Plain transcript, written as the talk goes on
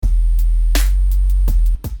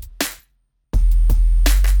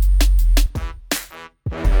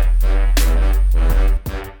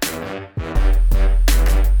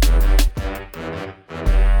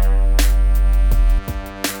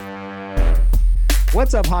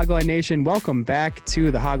What's up, Hogline Nation? Welcome back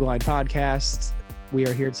to the Hogline Podcast. We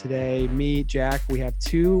are here today. Me, Jack. We have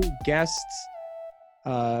two guests.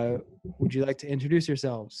 Would you like to introduce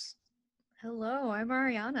yourselves? Hello, I'm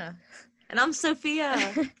Ariana. And I'm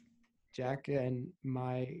Sophia. Jack and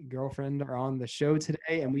my girlfriend are on the show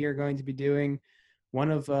today, and we are going to be doing one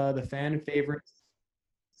of the fan favorite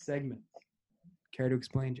segments. Care to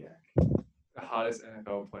explain, Jack? The hottest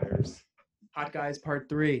NFL players. Hot Guys Part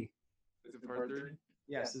 3. Is it part 3?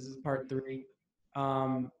 Yes, this is Part 3.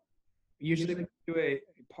 Usually we do a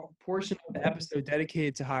portion of the episode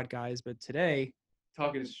dedicated to Hot Guys, but today,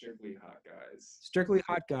 Talking strictly hot guys. strictly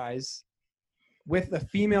Hot Guys with a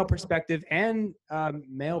female perspective and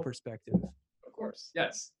male perspective. Of course.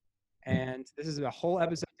 Yes. And this is a whole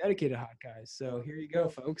episode dedicated to Hot Guys. So here you go,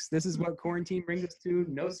 folks. This is what quarantine brings us to.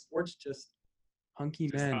 No sports, just hunky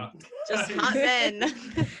men. Just hot men.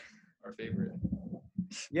 Our favorite.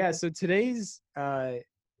 Yeah, so today's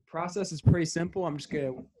process is pretty simple.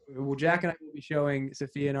 Jack and I will be showing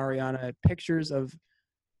Sophia and Ariana pictures of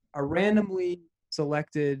a randomly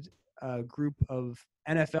selected group of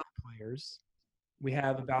NFL players. We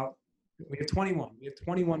have 21. We have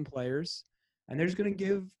 21 players, and they're just going to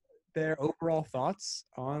give their overall thoughts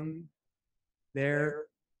on their,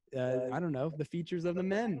 the features of the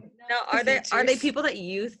men. Now, are they people that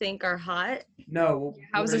you think are hot? No.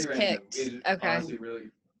 How was this Pretty random. picked? It is Okay. Honestly, really,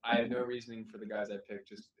 I had no reasoning for the guys I picked.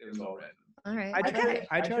 Just it was all random. All right.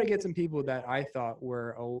 I try to get some people that I thought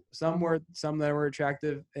were some that were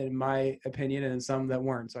attractive in my opinion, and some that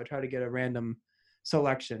weren't. So I try to get a random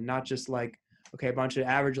selection, not just like a bunch of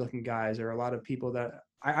average looking guys or a lot of people that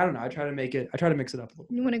I don't know. I try to mix it up a little.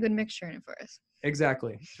 You want a good mixture in it for us.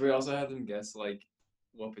 Exactly. Should we also have them guess like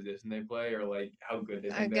what position they play or like how good they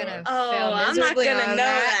think I'm they gonna- are? Oh, I'm not miserably gonna on know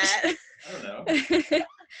that. that. I don't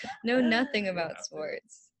know. Know nothing about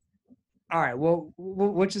sports. All right. Well,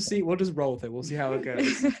 we'll just see. We'll just roll with it. We'll see how it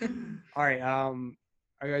goes. All right. Are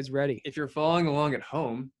you guys ready? If you're following along at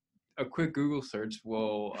home, a quick Google search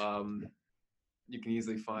will you can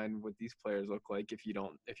easily find what these players look like if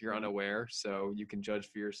you're unaware, so you can judge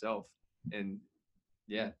for yourself. And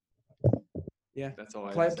yeah, that's all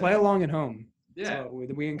I have to say. Play along at home. Yeah. So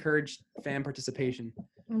we encourage fan participation.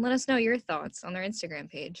 And let us know your thoughts on their Instagram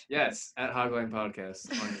page. Yes, at Hogline Podcast.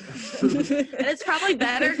 And it's probably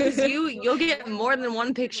better because you'll get more than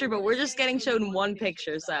one picture, but we're just getting shown one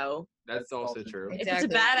picture, so That's also true. if it's Exactly,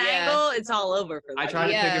 a bad yeah. angle, it's all over for them. I try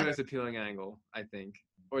to pick Yeah. the most appealing angle, I think,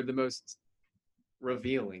 or the most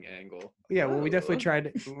revealing angle. Yeah. Well, we definitely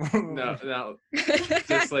tried. No,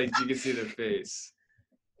 just like you can see their face.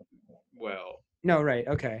 Well, No, right.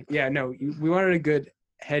 Okay. Yeah, no, we wanted a good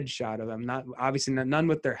headshot of them. None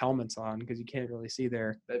with their helmets on because you can't really see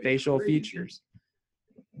their That'd be facial crazy. features.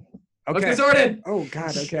 let's Okay. get started. Oh,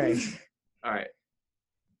 God. Okay. All right.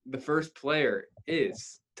 The first player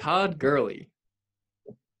is Todd Gurley.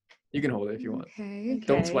 You can hold it if you want. Okay.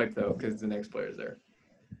 Don't swipe though, because the next player's there.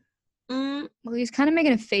 Well, he's kind of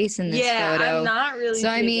making a face in this yeah, photo. I'm not really. So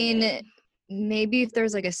I digging mean, it. maybe if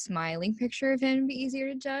there's like a smiling picture of him, it'd be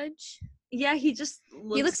easier to judge. Yeah, he just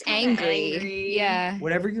He looks kinda angry. Yeah.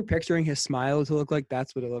 Whatever you're picturing his smile to look like,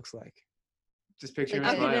 that's what it looks like. Just picture him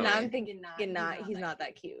Like, Okay, then smiling. I'm thinking not. He's not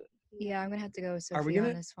that cute. Yeah, I'm gonna have to go with Are we Sophia gonna-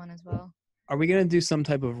 on this one as well. Are we going to do some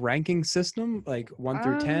type of ranking system, like 1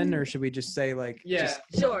 through 10, or should we just say, like, Yeah. just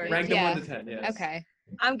Sure. Rank them Yeah. 1 to 10. Yes. Okay.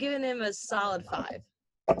 I'm giving him a solid 5.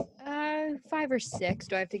 5 or 6.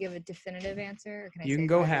 Do I have to give a definitive answer? Or can I you say can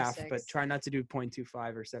go 5 or half, but 6? try not to do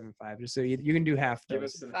 0.25 or 7.5, just so you can do half. Give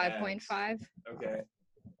those. us some 5.5. facts. Okay.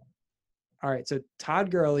 All right, so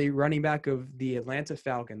Todd Gurley, running back of the Atlanta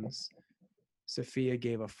Falcons. Sophia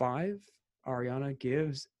gave a 5. Ariana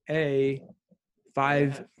gives a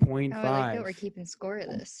 5.5. Oh, I like that we're keeping score of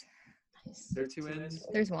this. There are 2 ends.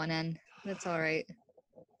 There's one end. That's all right.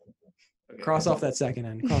 Okay. Cross off that second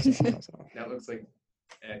end. Cross off. That looks like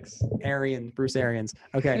X. Bruce Arians.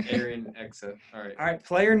 Okay. Arian exit. All right. All right,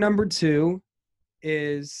 player number 2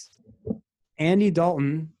 is Andy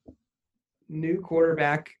Dalton,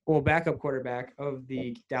 backup quarterback of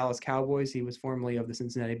the Dallas Cowboys. He was formerly of the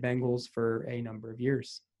Cincinnati Bengals for a number of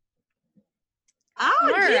years. Oh, All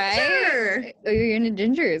Ginger! right. Oh, you're into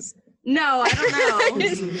gingers. No, I don't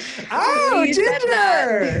know. Oh, You said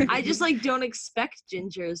that. Ginger! I just don't expect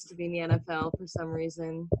gingers to be in the NFL for some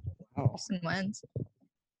reason. Oh, Carson Wentz.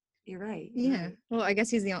 You're right. Yeah. Well, I guess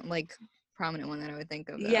he's the only prominent one that I would think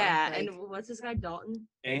of. Though. Yeah, Like, and what's this guy, Dalton?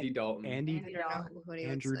 Andrew Dalton. Andy. I don't know what he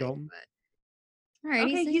looks Andrew like, Dalton. but- All right,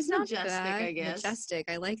 Okay, he's not majestic, bad. I guess.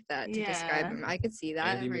 Majestic. I like that to describe Yeah. him. I could see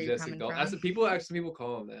that. Andy Where you're Majestic coming Dalton. from. That's what people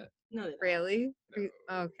call him that. No, Really? No.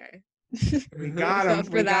 Okay. We got him.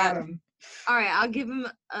 For We that. got him. All right, I'll give him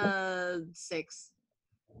a 6.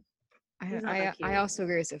 He's not that I cute. also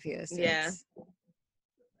agree with Sophia. 6. Yeah.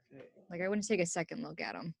 Like I wouldn't take a second look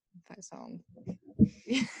at him if I saw him.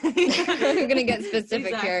 I'm I'm gonna get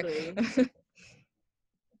specific here. I think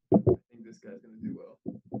this guy's gonna do well.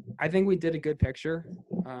 I think we did a good picture.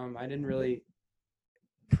 I didn't really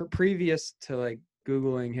previous to like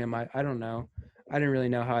Googling him. I don't know. I didn't really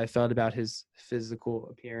know how I felt about his physical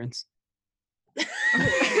appearance.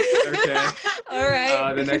 Okay. All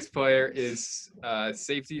right. The next player is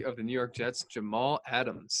safety of the New York Jets, Jamal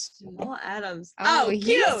Adams. Jamal Adams. Oh, cute.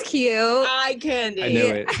 he's cute. Eye candy. I knew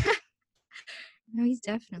it. No, he's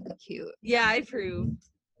definitely cute. Yeah, I approve.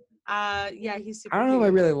 Yeah, he's super I don't know if I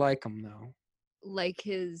cute. really like him though. Like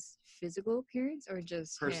his physical appearance or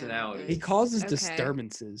just him? Personality. He causes Okay.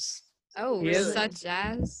 disturbances. Oh, He is- such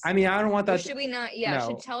as? I mean, I don't want Or that. should we not? Yeah, No,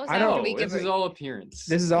 should tell us I after don't- we give This is it. all appearance.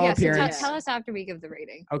 This is all Yeah, so appearance. tell us after we give the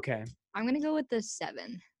rating. Okay. I'm gonna go with the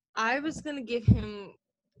 7. I was gonna give him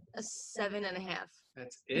a 7.5.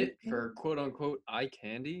 That's it for quote unquote eye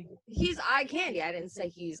candy. He's eye candy. I didn't say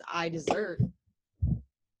he's eye dessert.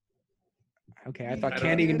 Okay. I I thought don't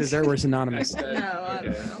candy know. and dessert were synonymous. No, I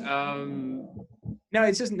don't know. No,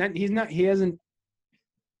 it's just not, he's not. He hasn't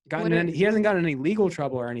gotten What are- any. He hasn't gotten any legal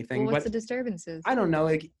trouble or anything. Well, what's but the disturbances? I don't know.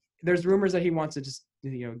 Like, there's rumors that he wants to just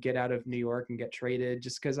get out of New York and get traded.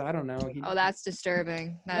 Just because I don't know. He, Oh, that's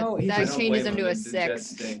disturbing. That No, he's that just- changes him to a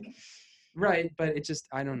 6. right. But it just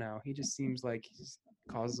I don't know. He just seems like he just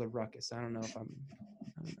causes a ruckus. I don't know if I'm.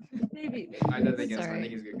 I don't know. Maybe. I don't think That's I alright.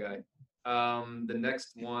 think he's a good guy. The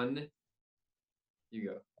next one, you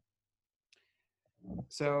go.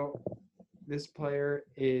 So, this player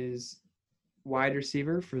is wide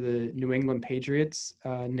receiver for the New England Patriots,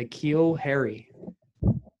 N'Keal Harry.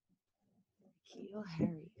 Keel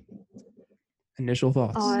Harry. Initial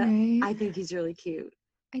thoughts. I think he's really cute.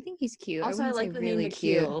 I think he's cute. Also, I wouldn't like say the really name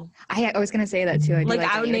cute. Nikhil. I was gonna say that too. I do Like, like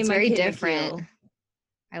I the would name. It's name my very kid different. Nikhil.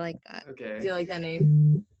 I like that. Okay. Do you like that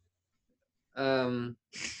name? I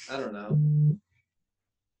don't know.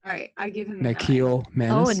 All right, I give him a 9. N'Keal Oh,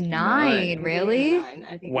 Menace. a 9, I give him a really? 9. I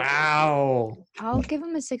think he's really Wow. I'll give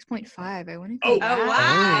him a 6.5. I wouldn't. Oh, say that.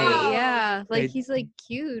 wow. Yeah, like Hey, he's like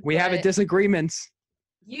cute. We have a but- disagreement.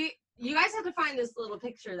 cute. You guys have to find this little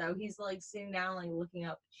picture though. He's like sitting down, like looking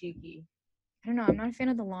up, cheeky. I don't know. I'm not a fan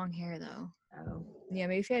of the long hair though. Oh. Yeah,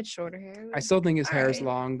 maybe if he had shorter hair. I still think his hair is Alright.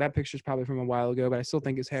 long. That picture's probably from a while ago, but I still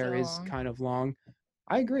think his hair So is long. kind of long.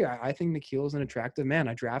 I agree. I think N'Keal is an attractive man.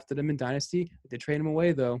 I drafted him in Dynasty. I did trade him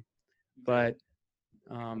away though. But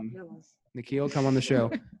N'Keal, come on the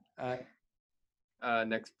show.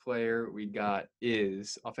 Next player we got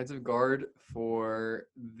is offensive guard for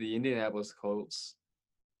the Indianapolis Colts,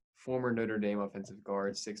 former Notre Dame offensive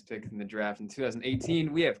guard, 6th pick in the draft in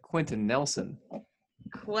 2018. We have Quentin Nelson.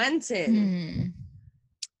 Quentin.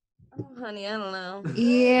 Hmm. Oh, honey, I don't know.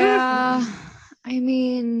 Yeah. I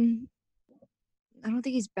mean, I don't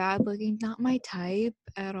think he's bad looking. Not my type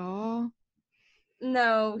at all.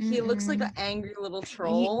 No, he looks like Mm-mm. an angry little And he-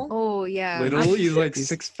 troll. oh yeah. Little, he's like He's-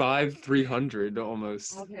 6'5", 300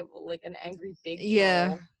 almost. Okay, well, like an angry big Yeah.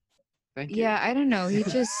 troll. Thank you. Yeah, I don't know. He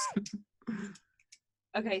just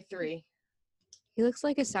Okay, 3. he looks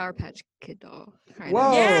like a Sour Patch Kid doll. kinda.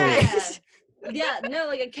 Whoa. Yes. Yeah, no,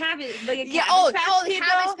 like a cabbage, like a Yeah. Cabbage Oh, Patch Kid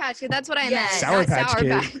Cabbage doll. Patch Kid. That's what I Yeah. meant. Sour not Patch Sour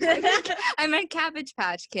Kid. Patch. I meant Cabbage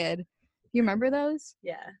Patch Kid. You remember those?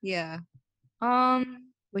 Yeah, Yeah.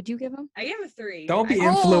 What'd you give him? I gave him a 3. Don't be I-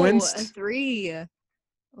 influenced. Oh, a 3.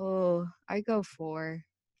 Oh, I go 4.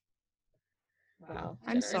 Wow, I'm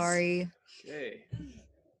generous. sorry. Okay.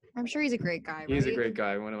 I'm sure he's a great guy. He's a right? great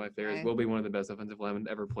guy. One of my favorites. Okay. Will be one of the best offensive linemen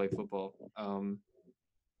to ever play football.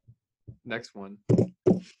 Next one.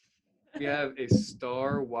 We have a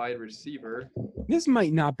star wide receiver. This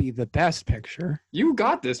might not be the best picture. You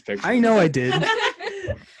got this picture. I know I did.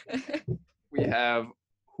 We have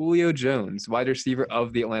Julio Jones, wide receiver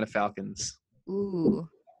of the Atlanta Falcons. Ooh.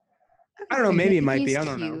 I don't know. Maybe it might be. He's I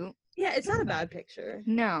don't know. cute. Yeah, it's not a bad picture.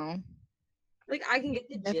 No, Like I can get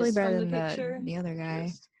the definitely gist better from than the picture. the other guy.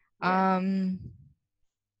 Just-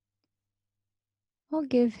 I'll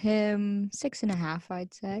give him 6.5.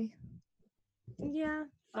 I'd say. Yeah,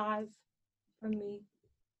 5 from me.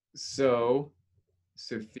 So,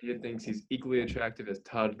 Sophia thinks he's equally attractive as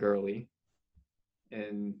Todd Gurley.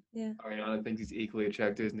 And Yeah. Ariana thinks he's equally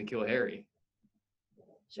attractive as N'Keal Harry.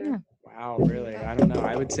 Sure. Yeah. Wow, really? I don't know.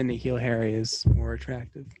 I would say N'Keal Harry is more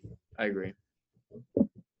attractive. I agree.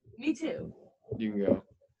 Me too. You can go.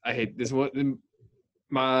 I hate this one.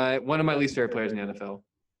 One of my least favorite players in the NFL.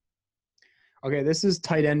 Okay, this is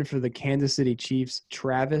tight end for the Kansas City Chiefs,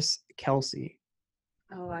 Travis Kelsey.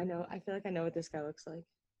 Oh, I know. I feel like I know what this guy looks like.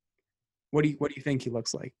 What do you think he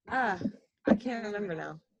looks like? I can't remember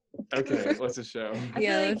now. Okay, what's the show? I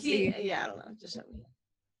Yeah, feel like let's see. yeah, I don't know. Just show me.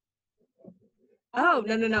 Oh,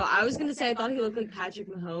 no. I was gonna say I thought he looked like Patrick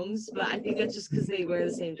Mahomes, but I think that's just because they wear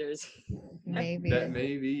the same jersey. Maybe. That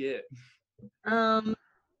may be it.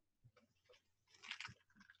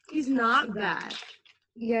 He's not bad.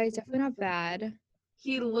 Yeah, he's definitely not bad.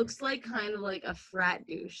 He looks like kind of like a frat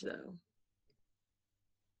douche though.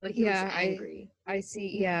 Like he Yeah, looks angry. I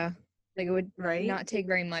see. Yeah, like it would Right? not take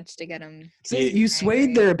very much to get him. You swayed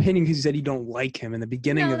angry. their opinion because you said you don't like him in the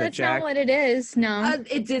beginning No, of it, that's Jack. not what it is. No,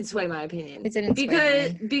 It did sway my opinion. it didn't. sway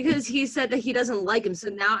mine. Because he said that he doesn't like him. So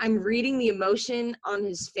now I'm reading the emotion on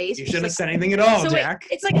his face. You which is shouldn't have like, said anything at all, so Jack.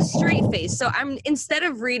 it's like a straight face. So I'm instead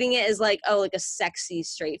of reading it as like like a sexy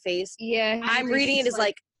straight face, Yeah, I'm reading it as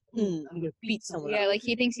like I'm gonna beat someone. Yeah, up. like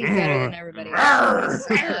he thinks he's better than everybody else.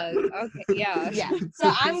 Okay, yeah. Yeah.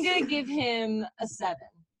 So I'm gonna give him a 7.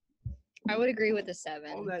 I would agree with the All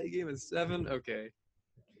 7. that you gave a 7. Okay.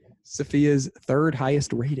 Sophia's third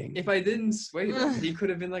highest rating. If I didn't sway them, he could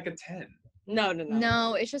have been like a 10. No.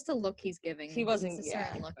 No, it's just the look he's giving. He wasn't- It's a yeah.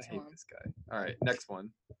 certain look I to hate him. this guy. All right, next one.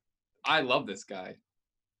 I love this guy.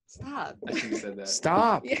 Stop. I shouldn't have said that.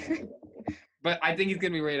 Stop. Yeah. But I think he's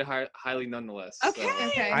gonna be rated highly nonetheless. so.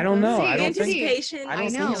 Okay. I don't know. Let's I see, don't let's see. Anticipation. I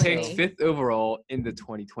don't know. think Picked so. 5th overall in the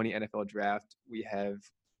 2020 NFL Draft, we have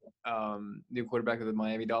new quarterback of the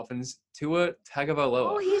Miami Dolphins, Tua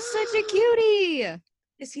Tagovailoa. Oh, he's such a cutie.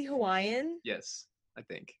 Is he Hawaiian? Yes, I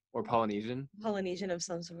think, or Polynesian. Polynesian of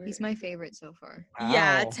some sort. He's my favorite so far.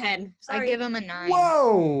 Yeah, Wow. 10. I Sorry. give him a 9.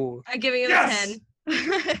 Whoa. I'm giving him Yes! a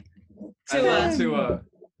 10. I Tua. love Tua.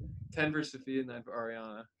 10 for Sophia, 9 for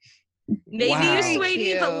Ariana. Maybe Wow. you swayed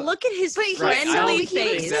me, but Cute. look at his But he's Right, I so, friendly don't- he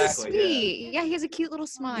looks face. so Exactly, yeah. sweet. Yeah, he has a cute little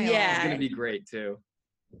smile. Yeah. He's gonna be great too.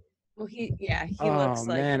 Well, he Oh looks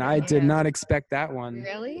like. man, I did Yeah. not expect that one.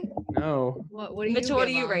 Really? No. What do you Mitchell, what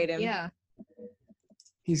give do you him? rate him? Yeah.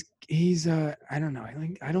 He's I don't know.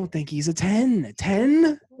 I don't think he's a 10. A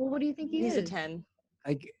 10? Well, what do you think he He's is? a 10.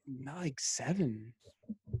 Like not like 7.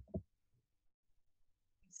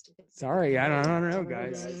 Sorry, I don't know,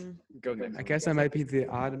 guys. Go next. I one. guess I might be the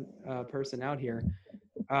odd person out here.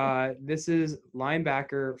 This is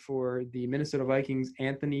linebacker for the Minnesota Vikings,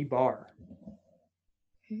 Anthony Barr.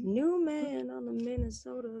 New man on the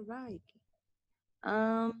Minnesota Vikings.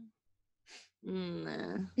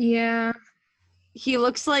 Nah. Yeah, He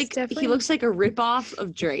looks like definitely- a ripoff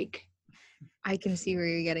of Drake. I can see where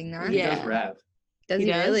you're getting that. He Yeah. does rap. Does He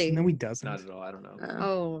he, does? really? No, he doesn't. Not at all. I don't know.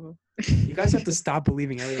 Oh. You guys have to stop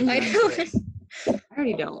believing everything. I Jack know. says. I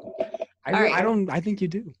already don't. I, All re- right. I don't. I think you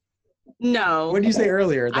do. No. What did you say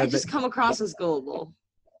earlier? I That just come across as gullible.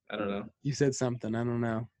 I don't know. you said something. I don't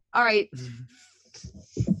know. All right.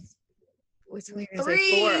 What's what you're gonna 3.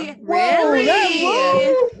 say? 4. Whoa, Really?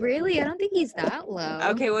 that Really? I don't think he's that low.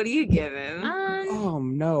 Okay, what do you give him? Oh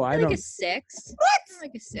no, I like don't. a 6. What?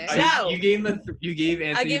 Like a 6. No. You gave him you gave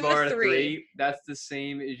Anthony gave him a Barr a 3. 3. That's the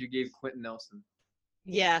same as you gave Quentin Nelson,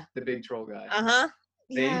 Yeah. the big troll guy. Uh-huh.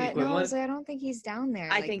 Same Yeah, no, equivalent? I don't think he's down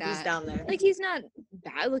there. I like think he's that. down there. Like he's not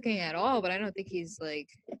bad looking at all, but I don't think he's like.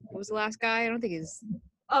 What was the last guy? I don't think he's.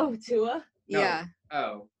 Oh, Tua? No. Yeah.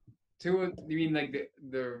 Oh, Tua. You mean like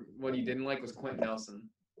the one you didn't like was Quentin Nelson?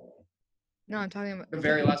 No, I'm talking about. The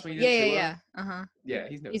very last one you did. Yeah, yeah, Tua? yeah. Uh huh. Yeah,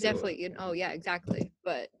 he's no. He's Tua. definitely. Oh yeah, exactly.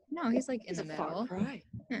 But no, he's like in He's the a far middle. cry.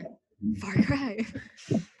 Far cry.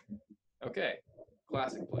 Okay,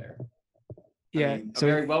 classic player. Yeah, I mean, a so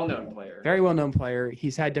very well-known player. very well known player.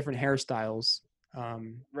 He's had different hairstyles.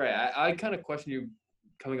 Right. I kind of question you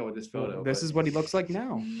coming up with this photo. This but is what he looks like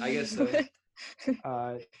now. I guess so.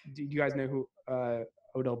 Do you guys know who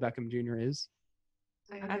Odell Beckham Jr. is?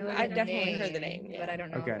 I definitely heard the name, but yeah. I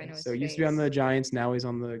don't know. If I Okay, know his so he used to be on face. the Giants. Now he's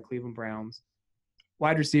on the Cleveland Browns.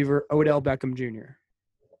 Wide receiver Odell Beckham Jr.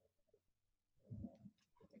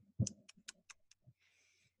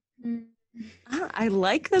 Mm, I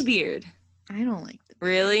like the beard. I don't like that.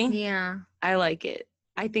 Really? Yeah. I like it.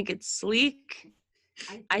 I think it's sleek.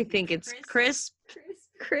 I think it's crisp.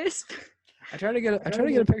 Crisp. I try to get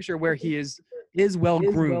a picture where he is well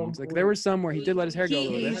groomed. Like there were some where he did let his hair go a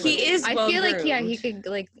little bit. He is I well feel like he groomed. could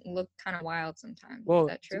like look kind of wild sometimes. Well,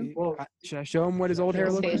 Is that true? should I show him what his old hair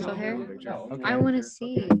His looked facial like? hair? Okay. I want to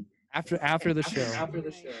see. After the show.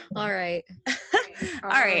 All right. All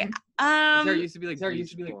right. His hair used to be like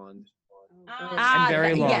blonde. And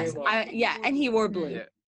very long. Yes. Yeah, and he wore blue. Yeah,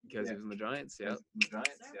 because he was in the Giants. Yeah.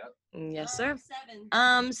 Yes, sir. 7.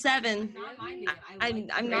 I'm not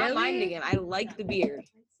Really? minding him. I like the beard.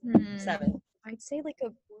 7. I'd say like a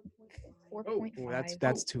 4.5. Oh,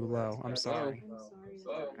 that's too low. I'm sorry.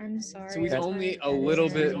 I'm sorry. So he's That's- only a little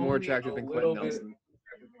bit more attractive than Quentin Nelson.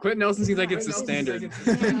 Quentin Nelson seems like it's the standard.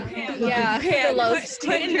 Yeah, the low Quentin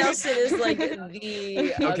standard. Nelson is like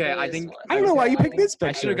the. Okay, I ugliest think one. I don't know why you picked this I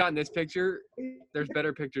should picture. have gotten this picture. There's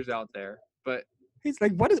better pictures out there, but He's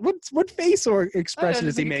like, what face or expression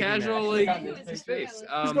is he making? Casual, there? like his face.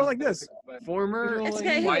 He's going like this. Former It's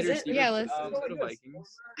okay, who wide is it? receiver Yeah, for let's- the Minnesota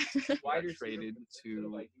Vikings, traded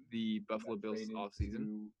to the Buffalo Bills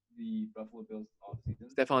offseason.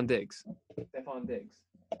 Stephon Diggs.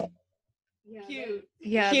 Cute.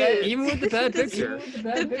 Yeah, Cute. that- Even with the bad picture.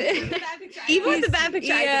 Even with the bad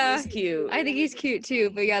picture, I Yeah. think he's cute. I think he's cute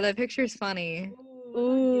too, but yeah, that picture's funny.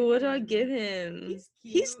 Ooh, what do I give him?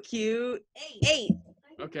 He's cute. 8.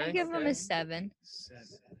 I Okay. give him a 7.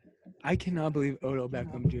 I cannot believe Odell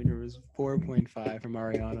Beckham Jr. was 4.5 from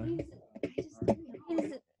Ariana.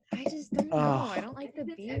 I just don't know. Oh. I don't like the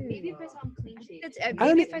beard. Maybe if I saw him clean shaven. I don't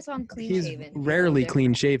Maybe e- if I saw him clean He's shaven. rarely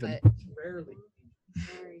clean shaven. Rarely.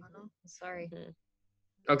 Sorry.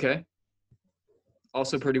 Okay.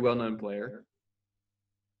 Also pretty well known player.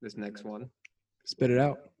 This next one. Spit it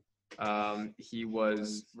out. He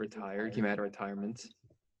was retired, came out of retirement.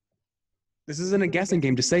 This isn't a guessing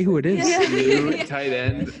game. Just say who it is. New tight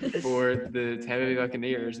end for the Tampa Bay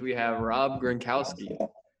Buccaneers. We have Rob Gronkowski.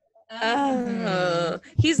 Oh,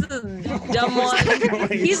 he's the dumb one.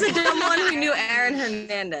 He's the dumb one who knew Aaron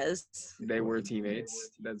Hernandez. They were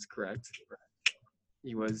teammates. That's correct.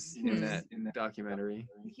 He was in that documentary.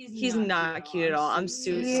 He's not cute at all. I'm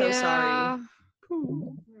so sorry. I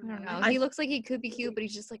don't know. I- He looks like he could be cute, but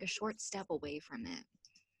he's just like a short step away from it.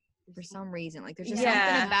 For some reason, like there's just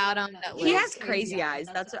Yeah. something about him that He like, has crazy eyes.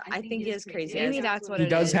 That's what I think. He has crazy maybe eyes. that's what He it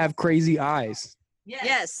does is. have crazy eyes.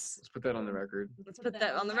 Yes. Let's put that on the record. Let's put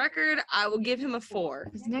that on the record. I will give him a 4.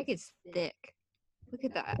 His neck is thick. Look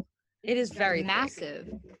at that. It is very thick. Massive.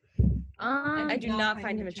 I do not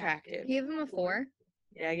find him attractive. Give him a 4.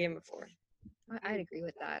 Yeah, I gave him a 4. I'd agree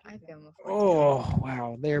with that. I'd give him a 4. Oh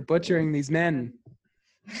wow, they're butchering these men.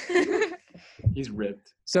 He's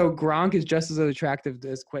ripped. So Gronk is just as attractive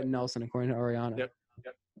as Quentin Nelson, according to Ariana. Yep.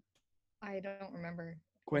 I don't remember.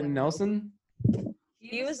 Quentin Nelson.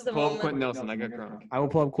 He was the Pull one. up Quentin Nelson. I got Gronk. I will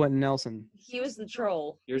pull up Quentin Nelson. He was the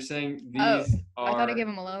troll. You're saying these Oh, are. I thought I gave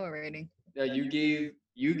him a lower rating. Yeah, you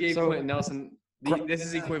gave So- Quentin Nelson. This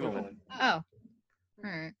is equivalent. Oh. All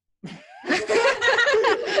right.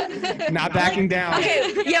 Not backing down.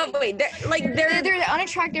 Okay, yeah, wait. They're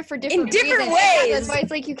unattractive for different different reasons. ways. That's why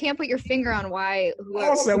it's like you can't put your finger on why.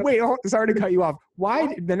 Also, wait, sorry to cut you off.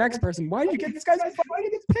 Why the next person? Why did you get this guy's? Why did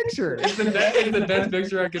you get this picture? It's the best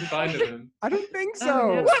picture I could find of him. I don't think Oh,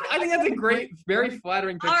 so. What? I think that's a great, very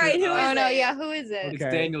flattering picture. All right, who is Oh no, it? yeah, who is it? It's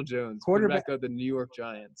Okay. Daniel Jones, Quarterback- quarterback of the New York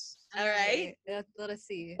Giants. All right. Let us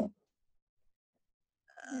see.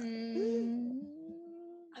 I'm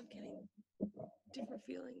getting different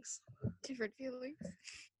feelings. Different feelings.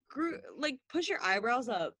 Like, push your eyebrows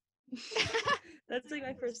up. That's like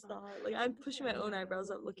my first thought. Like, I'm pushing my own eyebrows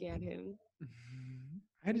up looking at him.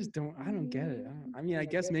 I just don't. I don't get it. I mean, I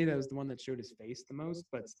guess maybe that was the one that showed his face the most,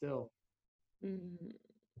 but still.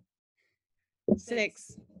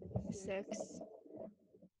 6. 6.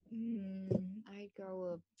 I'd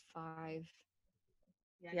go with 5.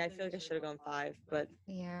 Yeah, I feel like I should have gone 5, but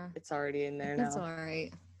Yeah, it's already in there now. that's all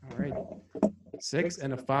right. All right. 6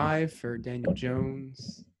 and a 5 for Daniel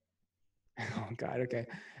Jones. Oh God. Okay.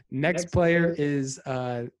 Next player is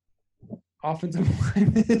offensive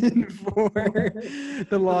lineman for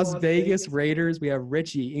the Las Vegas Raiders. We have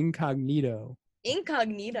Richie Incognito.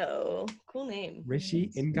 Incognito. Cool name.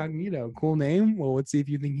 Richie Incognito. Cool name. Well, let's see if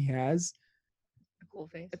you think he has A cool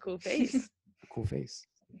face. A cool face. a cool face.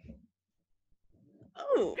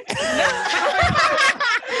 Oh.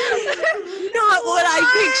 Not what I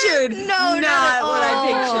pictured. No, not what I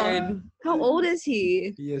all. pictured. How old is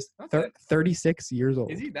he? He is Okay. 36 years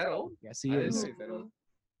old. Is he that old? Yes, he I didn't is. know he was that old.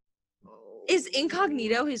 Is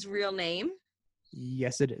Incognito his real name?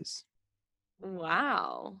 Yes, it is.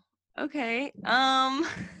 Wow. Okay. I'm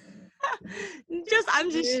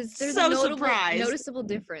just There's so a notable, surprised. noticeable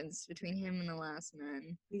difference between him and the last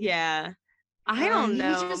man. Yeah. I don't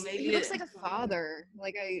know. He looks like a father.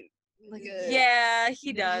 Like a. Yeah, he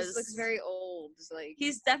He does. just looks very old. Like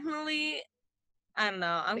He's definitely. I don't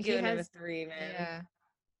know. I'm Like, he giving him a has- 3, man. yeah.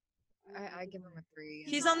 I give him a 3.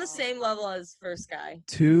 He's on the same level as first guy.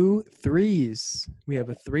 2 3s. We have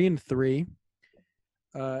a 3 and 3.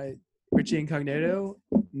 Richie Incognito,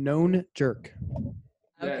 known jerk.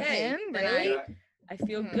 Yeah. Okay. Him, then really? I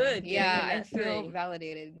feel Hmm. good. Yeah, I giving him feel that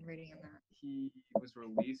validated reading him that. He was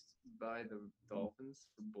released by the Dolphins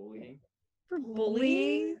for bullying, 3. For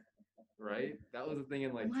bullying? right? That was a thing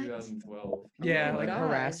in like What? 2012. Yeah, Oh like my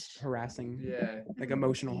gosh. harassing, Yeah. like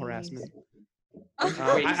emotional Jeez. harassment.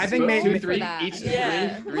 I think maybe- three that. each.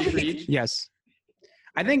 Yeah. Three for each. Yes.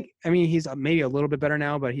 I mean, he's maybe a little bit better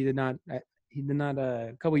now, but he did not,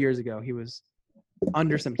 a couple years ago, he was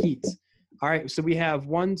under some heat. All right. So we have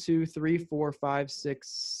 1, 2, 3, 4, 5, 6,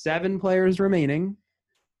 7 players remaining.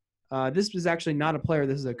 This is actually not a player.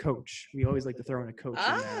 This is a coach. We always like to throw in a coach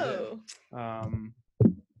in there. Oh.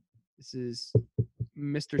 This is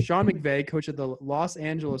Mr. Sean McVay, coach of the Los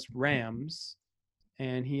Angeles Rams.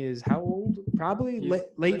 And he is how old? Probably He's late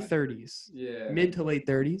like- 30s. Yeah. Mid to late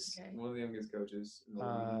 30s. Okay. One of the youngest coaches. In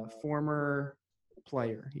the league. Former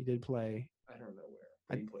player. He did play. I don't know where.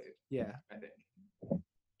 But he played. Yeah. I think.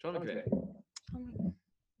 Sean McVay.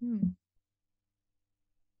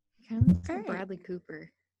 Kind of looks like Alright. Bradley Cooper.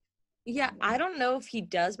 Yeah, I don't know if he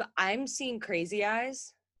does, but I'm seeing crazy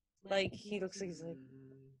eyes. Like he looks like he's like,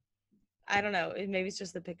 I don't know. Maybe it's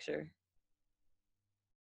just the picture.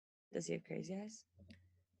 Does he have crazy eyes?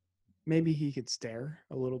 Maybe he could stare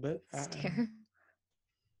a little bit. Stare.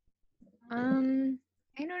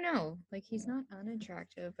 I don't know. Like he's not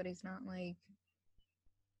unattractive, but he's not like.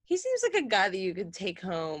 He seems like a guy that you could take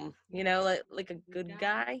home. You know, like a good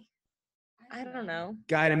guy. I don't know.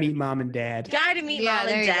 Guy to meet mom and dad. Guy to meet mom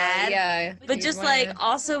there and you go, dad. Yeah. But You'd just wanna- like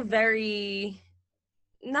also very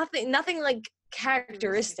nothing like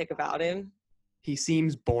characteristic about him. He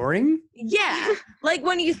seems boring. Yeah. Like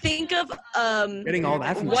when you think of Getting all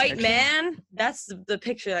that from this white picture? man, that's the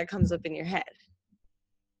picture that comes up in your head.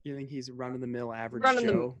 You think he's run of the mill average Run of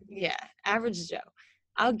the Joe? yeah, average Joe.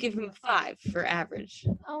 I'll give him a 5 for average.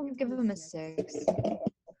 I'll give him a 6.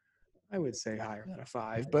 I would say higher than a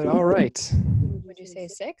 5, but all right. Would you say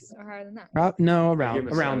 6 or higher than that? No, give him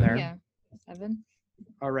a around 7. there. Yeah, 7.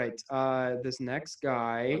 All right. This next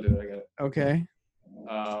guy. I'll do it. I got it. Okay.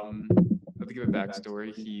 I have to give a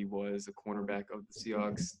backstory. He was a cornerback of the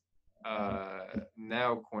Seahawks,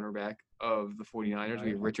 now cornerback of the 49ers. We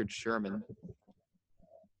have Richard Sherman.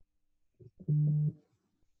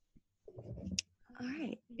 All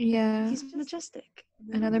right. Yeah, He's majestic.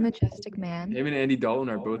 another majestic man. Him and Andy Dalton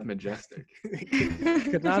are both majestic.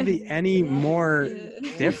 Could not be any more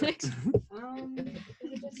different.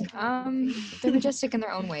 They're majestic in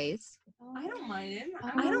their own ways. I don't mind him.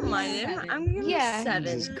 I don't mind him. I'm giving Yeah. him a 7.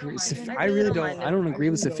 Jesus Christ. I I really don't. mind I him. don't agree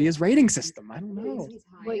with Sophia's rating system. I don't know.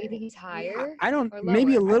 What, you think he's higher? I don't. Or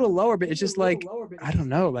Maybe a lower? little lower, but it's just like I don't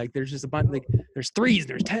know. Like there's just a bunch. Like there's 3s.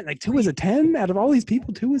 There's 10. Like 2 is a 10 out of all these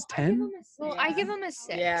people. 2 is 10. Well, I give him a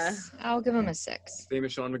 6. Yeah. I'll give him a 6. Same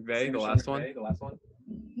as Sean McVay, the last one.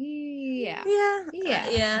 Yeah. Yeah. Yeah.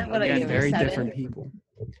 Yeah. What I Again, give him a very 7. different people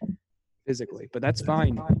physically, but that's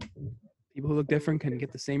fine. People who look different can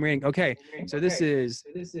get the same rating. Okay, so this is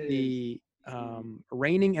the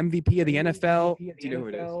reigning MVP of the NFL. Do you know who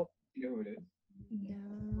it is? No.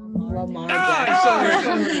 Lamar Ah!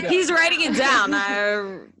 Jackson. He's writing it down.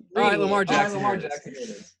 All right, Lamar Jackson. Lamar here it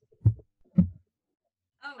is.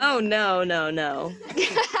 Oh no.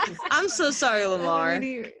 I'm so sorry, Lamar.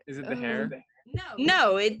 Is it the hair?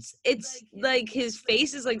 No, it's like his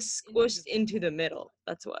face is like squished into the middle.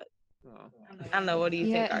 That's what. Oh. I don't know. What do you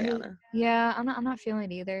think, Yeah, Ariana? Yeah, I'm not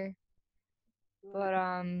feeling it either. But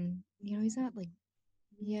he's not like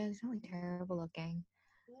he's not like terrible looking.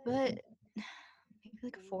 But maybe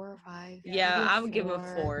like a 4 or 5. Yeah, I Maybe would give him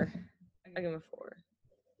a 4. I give him a 4.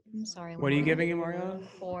 I'm sorry. What are you Lamar. giving him, Ariana?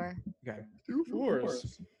 4. Okay. 2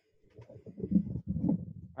 4s. All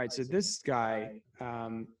right. So this guy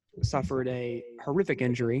suffered a horrific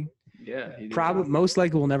injury. Yeah. He did. Probably, most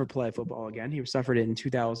likely, will never play football again. He suffered it in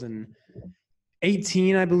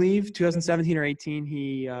 2018, I believe, 2017 or 18.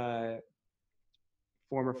 He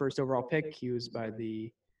former first overall pick. He was by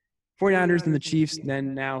the 49ers and the Chiefs.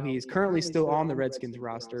 Then now he's currently still on the Redskins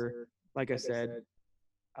roster. Like I said,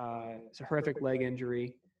 it's a horrific leg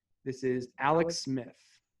injury. This is Alex Smith.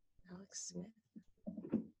 Alex Smith.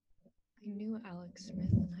 I knew Alex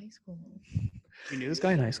Smith in high school. You knew this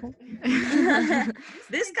guy in high school?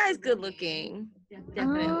 This guy's good looking.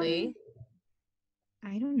 Definitely.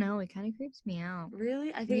 I don't know. It kind of creeps me out.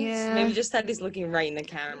 Really? I think it's Yeah. maybe just that he's looking right in the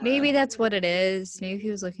camera. Maybe that's what it is. Maybe he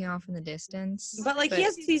was looking off in the distance. But like he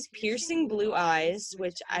has these piercing blue eyes,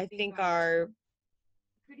 which I think are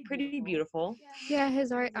pretty beautiful. Yeah,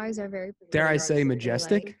 his eyes are very. Dare I say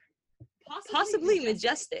majestic? Possibly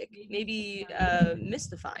majestic. Maybe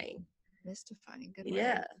mystifying. Mystifying. Good word.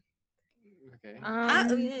 Yeah. Okay.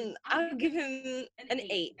 I'll give him an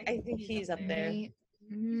 8. I think he's up there. Right.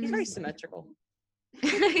 He's very symmetrical.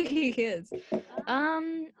 He is.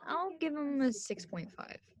 I'll give him a 6.5.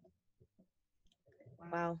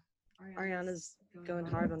 Wow. Ariana's going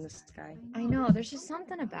hard on this guy. I know. There's just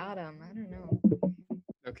something about him. I don't know.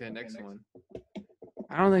 Okay, next one.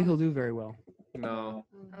 I don't think he'll do very well. No.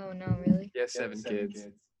 Oh no, really? He has 7 kids.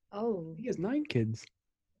 Oh. He has 9 kids.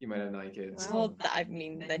 He might have 9 kids. Wow. Well, I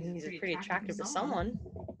mean, then he's pretty attractive to someone.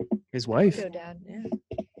 His wife. Go, Dad. Yeah.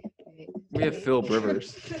 Wait. We have Philip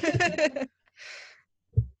Rivers.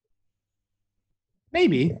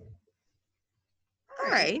 Maybe. All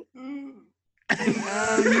right.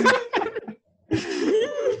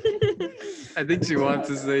 I think she wants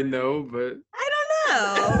to say no, but I don't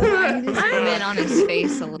I know. need to zoom in on his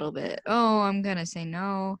face a little bit. Oh, I'm gonna say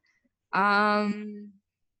no. A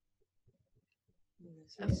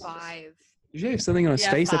 5. Usually have something on his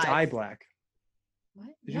Yeah, face that's 5. eye black. What?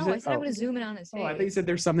 Did you No, say- I said I oh. would zoom in on his face. Oh, I thought you said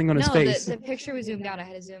there's something on his no, face. the picture was zoomed out. I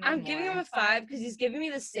had to zoom in. I'm giving him more. a 5 because he's giving me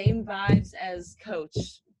the same vibes as Coach.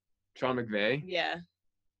 Sean McVay. Yeah.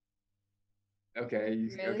 Okay.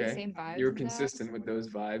 Really? Okay. Same vibes You were as that? consistent with those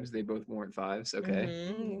vibes. They both weren't 5s.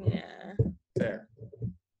 Okay. Mhm, yeah. Fair.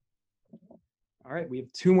 All right, we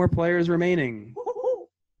have 2 more players remaining.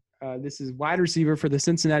 This is wide receiver for the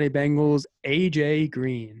Cincinnati Bengals, AJ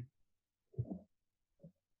Green.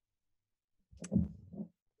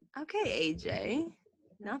 Okay, AJ.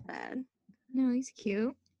 Not bad. No, he's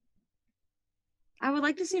cute. I would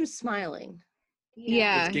like to see him smiling.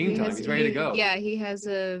 Yeah. It's game he time. has- He's ready to he- go. Yeah, he has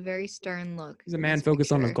a very stern look. He's a in man this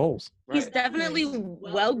focused on his picture. goals. He's Right. definitely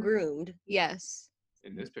well groomed. Yes.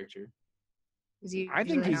 In this picture. Is he I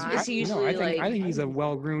think really he's. not? Is he I usually, think like- he's a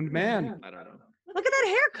well-groomed man. I don't know. Look at that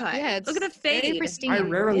haircut. Yeah, it's Look at the very fade. pristine. I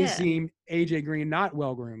rarely Yeah. see AJ Green not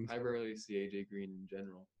well-groomed. I rarely see AJ Green in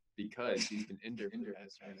general because he's been injured for the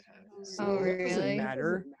past 2.5. So Oh, it doesn't really?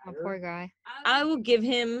 matter. Oh, poor guy. I will give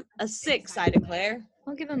him a 6, I declare.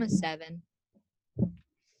 I'll give him a 7.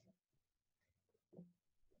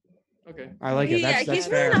 Okay. I like it. Yeah, That's he's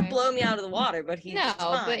fair. really not blowing me out of the water, but he's No,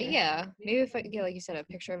 fine. but yeah, maybe if I get, like you said, a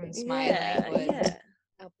picture of him smiling Yeah, would yeah.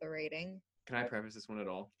 up the rating. Can I preface this one at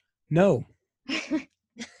all? No.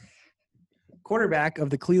 Quarterback of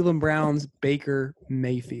the Cleveland Browns, Baker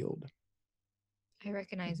Mayfield. I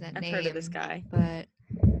recognize that I've name. heard of this guy. But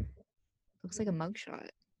looks like a mugshot.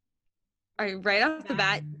 All right, right off the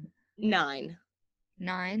bat, 9.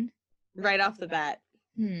 9. Right off the bat.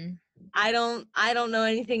 I don't know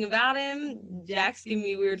anything about him. Jack's giving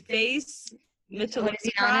me a weird face. Mitchell What, looks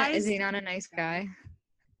is he not? surprised. Is he not a nice guy?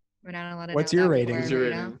 We're not allowed to. What's know your that rating? before What's your we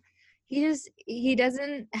know. rating? He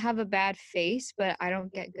doesn't have a bad face, but I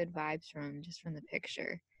don't get good vibes from him just from the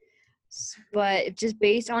picture. But just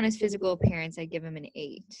based on his physical appearance, I give him an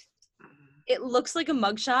 8. It looks like a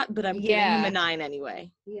mugshot, but I'm giving him Yeah. a 9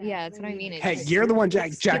 anyway. Yeah, that's what I mean. It's Hey, just- you're the one, Jack.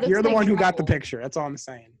 he Jack, looks you're the like one who got the trouble. picture. That's all I'm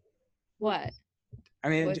saying. What? I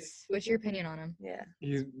mean, What's your opinion on him? Yeah.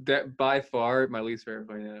 He's that by far my least favorite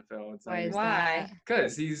player in the NFL. It's Why is Why? that?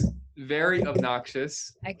 because he's very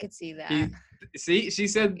obnoxious. I could see that. He, see, she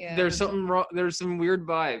said Yeah. there's something wrong. There's some weird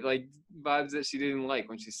vibes that she didn't like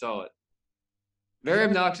when she saw it. Very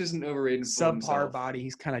obnoxious and overrated. full of subpar himself. body.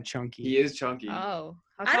 He's kind of chunky. He is chunky. Oh,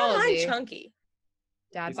 how I tall don't is mind he? chunky.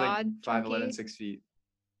 Dad He's like bod, 5'11", chunky? 6 feet.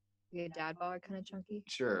 Yeah, dad bod, kind of chunky.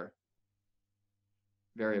 Sure.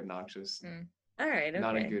 Very obnoxious. All right, okay.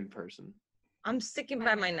 Not a good person. I'm sticking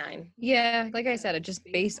by my 9. Yeah, like I said, just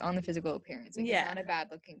based on the physical appearance. Like, Yeah. He's not a bad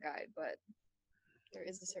looking guy, but there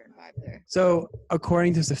is a certain vibe there. So,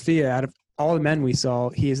 according to Sophia, out of all the men we saw,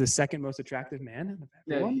 he is the second most attractive man. Of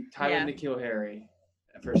everyone. tied Yeah. with Nikhil Harry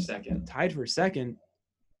for second. Tied for second.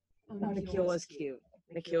 Nikhil was cute.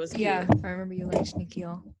 Nikhil was cute. Yeah, I remember you liked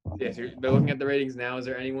Nikhil. Yeah, if you're they're looking at the ratings now, is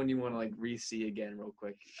there anyone you want to like re-see again real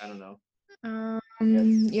quick? I don't know.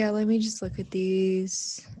 Yeah, let me just look at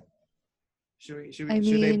these. Should I they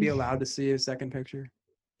be mean- allowed to see a second picture?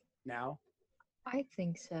 Now? I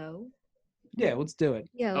think so. Yeah, let's do it.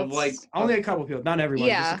 Yeah, Of, let's- like, Only a couple people, not everyone,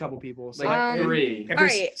 just Yeah. a couple people. So Like if- 3. If there's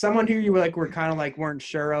Alright. someone here you were like, weren't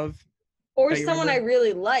sure of. Or that you someone I remember?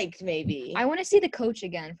 really liked, maybe. I want to see the coach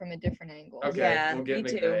again from a different angle. Okay, Yeah, we'll get me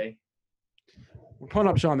too. McVay. We're pulling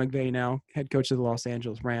up Sean McVay now, head coach of the Los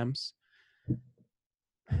Angeles Rams.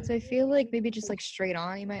 So I feel like maybe just like straight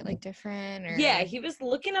on, you might like different. Or Yeah, he was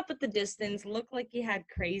looking up at the distance, looked like he had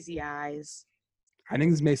crazy eyes. I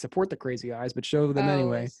think this may support the crazy eyes, but show them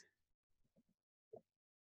anyway. it's-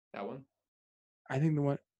 That one. I think the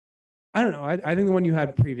one. I don't know. I think the one you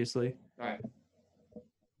had previously. All right.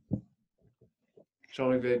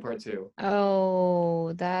 Sean McVay part 2.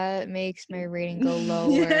 Oh, that makes my rating go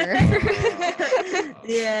lower.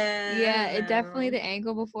 Yeah. Yeah, it definitely the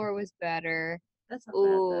angle before was better. That's not bad,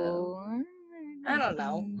 though. Ooh. I don't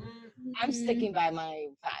know. I'm sticking by my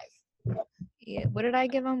 5. Yeah, what did I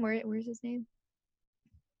give him? Where's his name?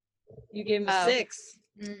 You gave him a Oh. 6.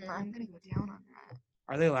 I'm gonna go down on that.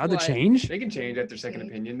 Are they allowed What? to change? They can change after second Okay.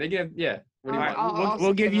 opinion. They get What do you Alright, want?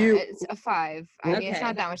 we'll give you- It's a 5. I mean, it's Okay.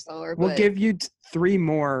 not that much lower. We'll but give you 3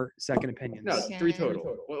 more second opinions. No, 3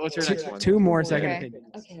 total. What's your next one? 2 more second Okay.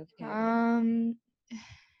 opinions. Okay.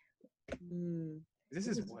 Is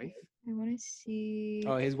this his wife? I want to see.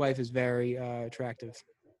 Oh, his wife is very attractive.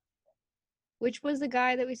 Which was the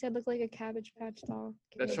guy that we said looked like a Cabbage Patch doll?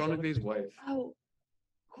 That's Sean McVay's wife. Oh,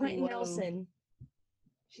 Quentin Whoa. Nelson.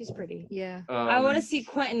 She's pretty. Yeah. I want to see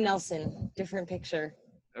Quentin Nelson. Different picture.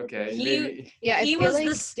 Okay. He- Maybe. Yeah. I He feel was like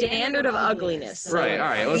the standard of ugliness. Right. All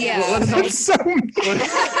right. Let's Yeah. let's help. That's so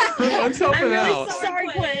Let's help I'm him really out. sorry,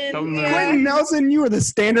 Quentin. Help him Yeah. out. Quentin Nelson, you are the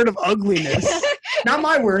standard of ugliness. Not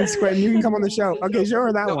my words, Quentin. You can come on the show. Okay, show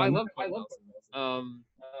her that No, I one. love Quentin Nelson.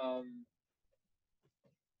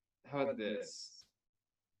 How about this?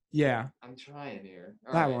 Yeah, I'm trying here.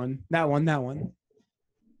 All that right. one. That one. That one.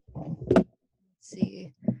 Let's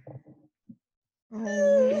see. I'm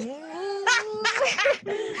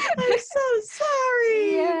so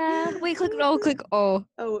sorry. Yeah. Wait, click. Oh, click. Oh,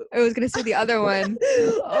 Oh, I was gonna say the other one.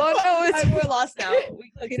 Oh no, it's we're lost now.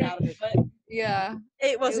 We clicked out of it, but yeah.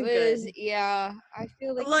 it wasn't it was, good. Yeah. I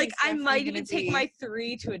feel like. Like he's I definitely might gonna even take be- my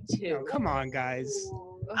 3 to a 2. Oh, come on, guys.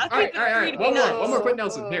 I'll All right. keep it All right. All 3 right. to be One more. nice. One more. Quentin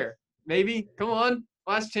Nelson. Here. Maybe. Come on.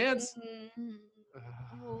 Last chance. Mhm.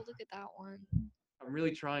 Oh, look at that one. I'm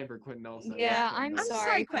really trying for Quentin Nelson. Yeah, I'm I'm sorry,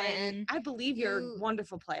 sorry, Quentin. Quentin. I believe you're a You-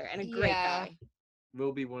 wonderful player and a great Yeah. guy,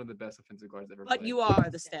 Will be one of the best offensive guards ever. but played. you are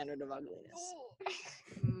the standard of ugliness.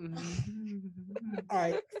 All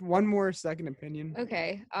right, one more second opinion.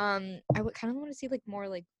 Okay. I would kind of want to see like more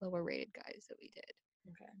like lower rated guys that we did.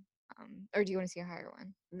 Okay. Or do you want to see a higher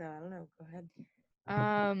one? No, I don't know. Go ahead.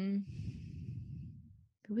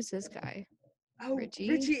 Who was this guy? Oh, Richie?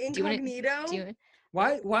 Richie Do you wanna- Incognito. Do you?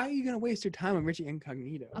 Why are you gonna waste your time on Richie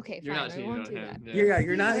Incognito? Okay, You're fine. not I changing won't on do him. that. Yeah.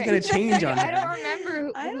 You're not Right. gonna change on I him. don't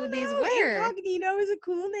remember I who don't these know. were. Incognito is a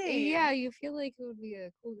cool name. Yeah, you feel like it would be a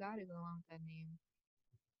cool guy to go along with that name.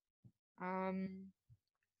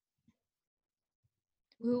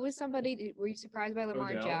 Who was somebody? Were you surprised by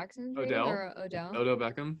Lamar Odell. Jackson's Odell. rating or Odell? Odell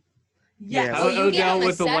Beckham. Yes. Yeah. How about you gave Odell him a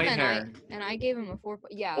with the white 7, hair? and I gave him a 4.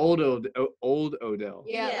 Yeah. Old Odell.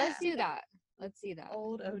 Yeah, Yeah. let's do that. Let's see that.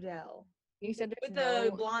 Old Odell You said there's with the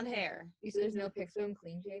no, blonde hair. You said there's no pics of him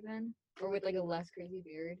clean shaven or with like a less crazy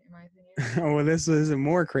beard, in my opinion. Oh, well, this is a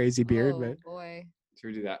more crazy beard, Oh, but boy. Should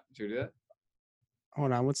we do that? Should we do that?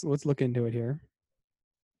 hold on. Let's look into it here.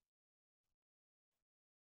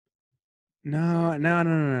 No.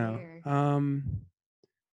 Weird. How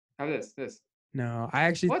this? No. I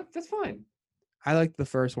actually What? That's fine. I like the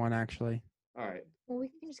first one actually. All right. Well, we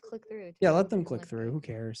can just click through. Yeah, too, let if them you click want through. to. Who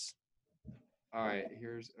cares? All right.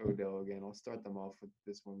 Here's Odell again. I'll start them off with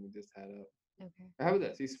this one we just had up. Okay. Or how about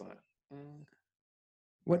this? He's fine.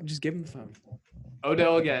 What? Just give him the phone.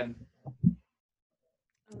 Odell again.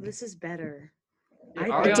 Oh, this is better. Yeah, I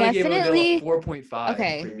Ariana gave definitely- Odell a 4.5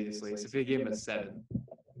 Okay. previously. Sophia gave him a 7.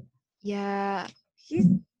 Yeah, He's.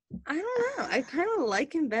 I don't know. I kind of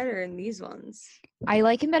like him better in these ones. I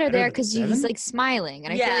like him better Better there than because 7? he's like smiling,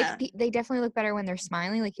 and I feel Yeah. like they definitely look better when they're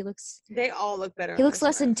smiling. Like he looks All look better. he on looks this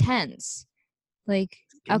less one. intense. Like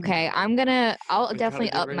Give him- okay, I'll We definitely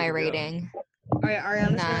gotta get up ready my to go. rating. All right,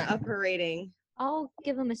 Ariana's Nah. gonna up her rating. I'll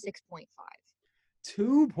give him a 6.5.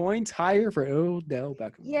 2 points higher for Odell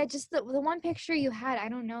Beckham. Yeah, just the one picture you had, I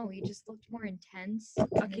don't know, he just looked more intense. I'll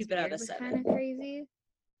and his keep it at beard a was 7. kind of crazy.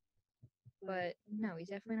 But no, he's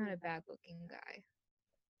definitely not a bad looking guy.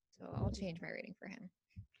 So I'll change my rating for him.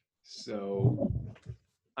 So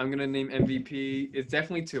I'm gonna name MVP. It's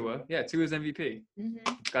definitely Tua. Yeah, Tua's MVP.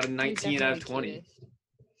 Mm-hmm. Got a 19 out of 20.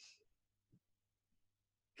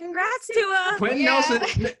 Congrats, Tua. Quentin Yeah.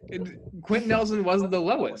 Nelson. Quentin Nelson wasn't the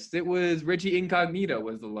lowest. It was Richie Incognito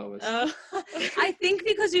was the lowest. I think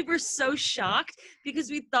because we were so shocked because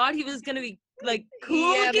we thought he was gonna be like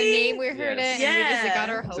cool. Yeah, the looking. name we heard Yes. it, and we just like, got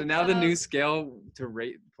Yeah. our hopes So now the up. new scale to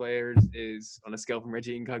rate players is on a scale from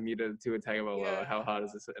Richie Incognito to Tagovailoa. Yeah. How hot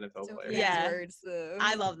is this NFL So player? Prince Yeah. words, so-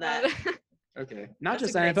 I love that. Okay, Not That's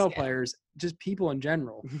just a great NFL scale. players, just people in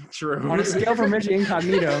general. true. On a scale from Richie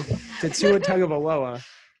Incognito to Tua Tagovailoa,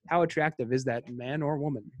 how attractive is that man or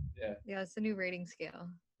woman? Yeah, it's a new rating scale.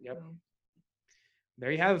 Yep. so.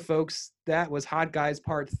 There you have it, folks. That was Hot Guys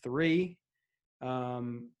Part 3.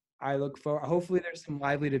 I look for. Hopefully, there's some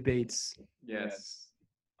lively debates Yes.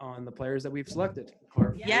 on the players that we've selected.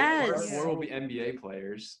 Yes. Or will be NBA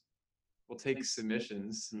players. We'll take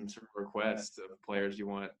submissions, some sort of requests of players you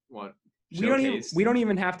want. We showcased. don't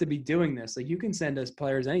even have to be doing this. Like you can send us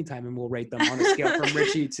players anytime, and we'll rate them on a scale from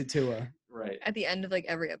Richie to Tua. Right. At the end of like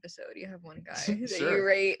every episode, you have one guy that you Sure.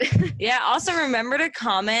 rate. Yeah. Also, remember to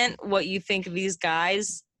comment what you think of these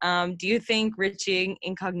guys. Do you think Richie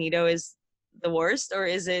Incognito is the worst, or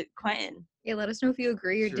is it Quentin? Yeah, let us know if you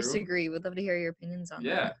agree or True. disagree. We'd love to hear your opinions on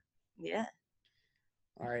Yeah. that. Yeah.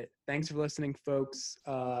 All right. Thanks for listening, folks.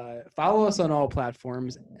 Follow us on all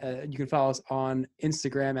platforms. You can follow us on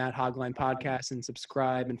Instagram at Hogline Podcast and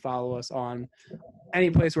subscribe and follow us on any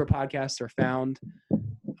place where podcasts are found.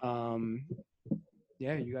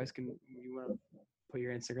 Yeah, you guys can, you want to put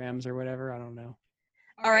your Instagrams or whatever? I don't know.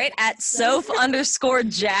 All right, at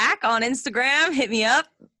Soph_Jack on Instagram. Hit me up.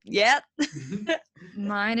 Yep.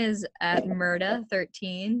 Mine is at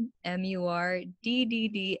Murda13, MURDDDA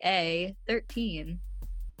 13.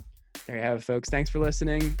 There you have it, folks. Thanks for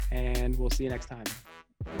listening, and we'll see you next time.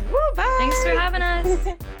 Woo, bye. Thanks for having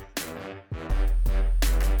us.